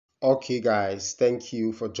Okay, guys, thank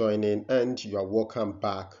you for joining, and you are welcome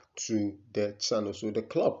back to the channel. So, the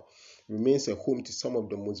club remains a home to some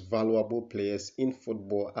of the most valuable players in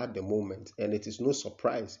football at the moment, and it is no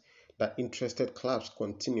surprise that interested clubs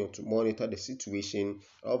continue to monitor the situation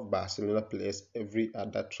of Barcelona players every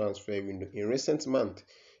other transfer window. In recent months,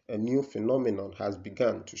 a new phenomenon has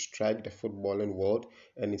begun to strike the footballing world,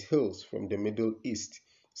 and it hails from the Middle East.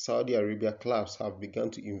 Saudi Arabia clubs have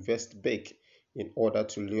begun to invest big in order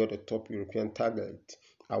to lure the top European target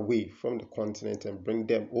away from the continent and bring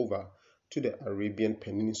them over to the Arabian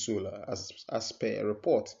Peninsula, as per a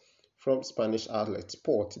report from Spanish outlet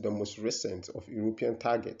Sport. The most recent of European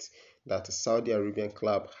targets that a Saudi Arabian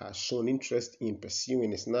club has shown interest in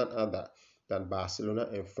pursuing is none other than Barcelona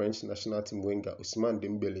and French national team winger Ousmane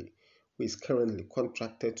Dembele, who is currently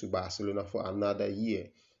contracted to Barcelona for another year.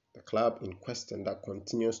 The club in question that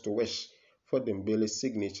continues to wish for Dembele's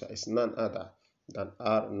signature is none other than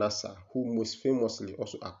Nassar, who most famously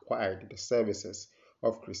also acquired the services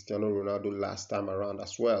of Cristiano Ronaldo last time around,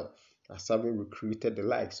 as well as having recruited the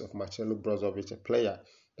likes of Marcelo Brozovic, a player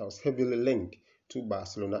that was heavily linked to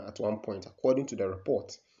Barcelona at one point. According to the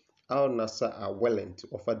report, Al Nassr are willing to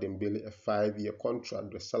offer Dembele a 5-year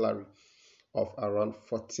contract with a salary of around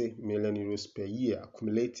 40 million euros per year,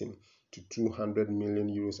 accumulating to 200 million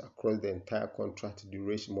euros across the entire contract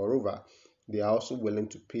duration. Moreover, they are also willing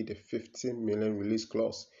to pay the 50 million release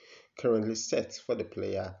clause currently set for the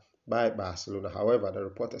player by Barcelona. However, the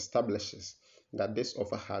report establishes that this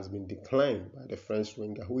offer has been declined by the French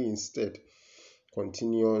winger, who instead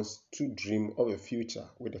continues to dream of a future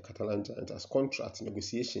with the Catalan Giants, as contract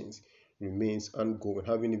negotiations remains ongoing,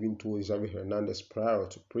 having even told Xavi Hernandez prior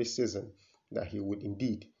to pre-season that he would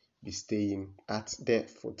indeed be staying at the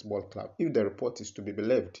football club. If the report is to be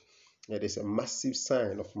believed, it is a massive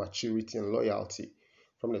sign of maturity and loyalty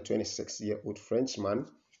from the 26-year-old Frenchman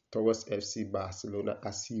towards FC Barcelona,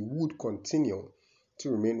 as he would continue to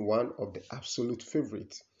remain one of the absolute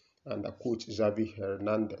favourites under coach Xavi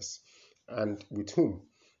Hernandez, and with whom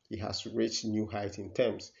he has reached new heights in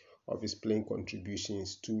terms of his playing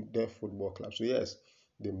contributions to the football club. So yes,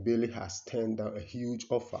 Dembele has turned down a huge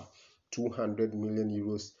offer, 200 million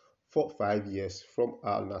euros for 5 years from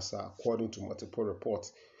Al Nassr, according to multiple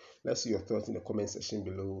reports. Let's see your thoughts in the comment section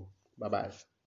below. Bye bye.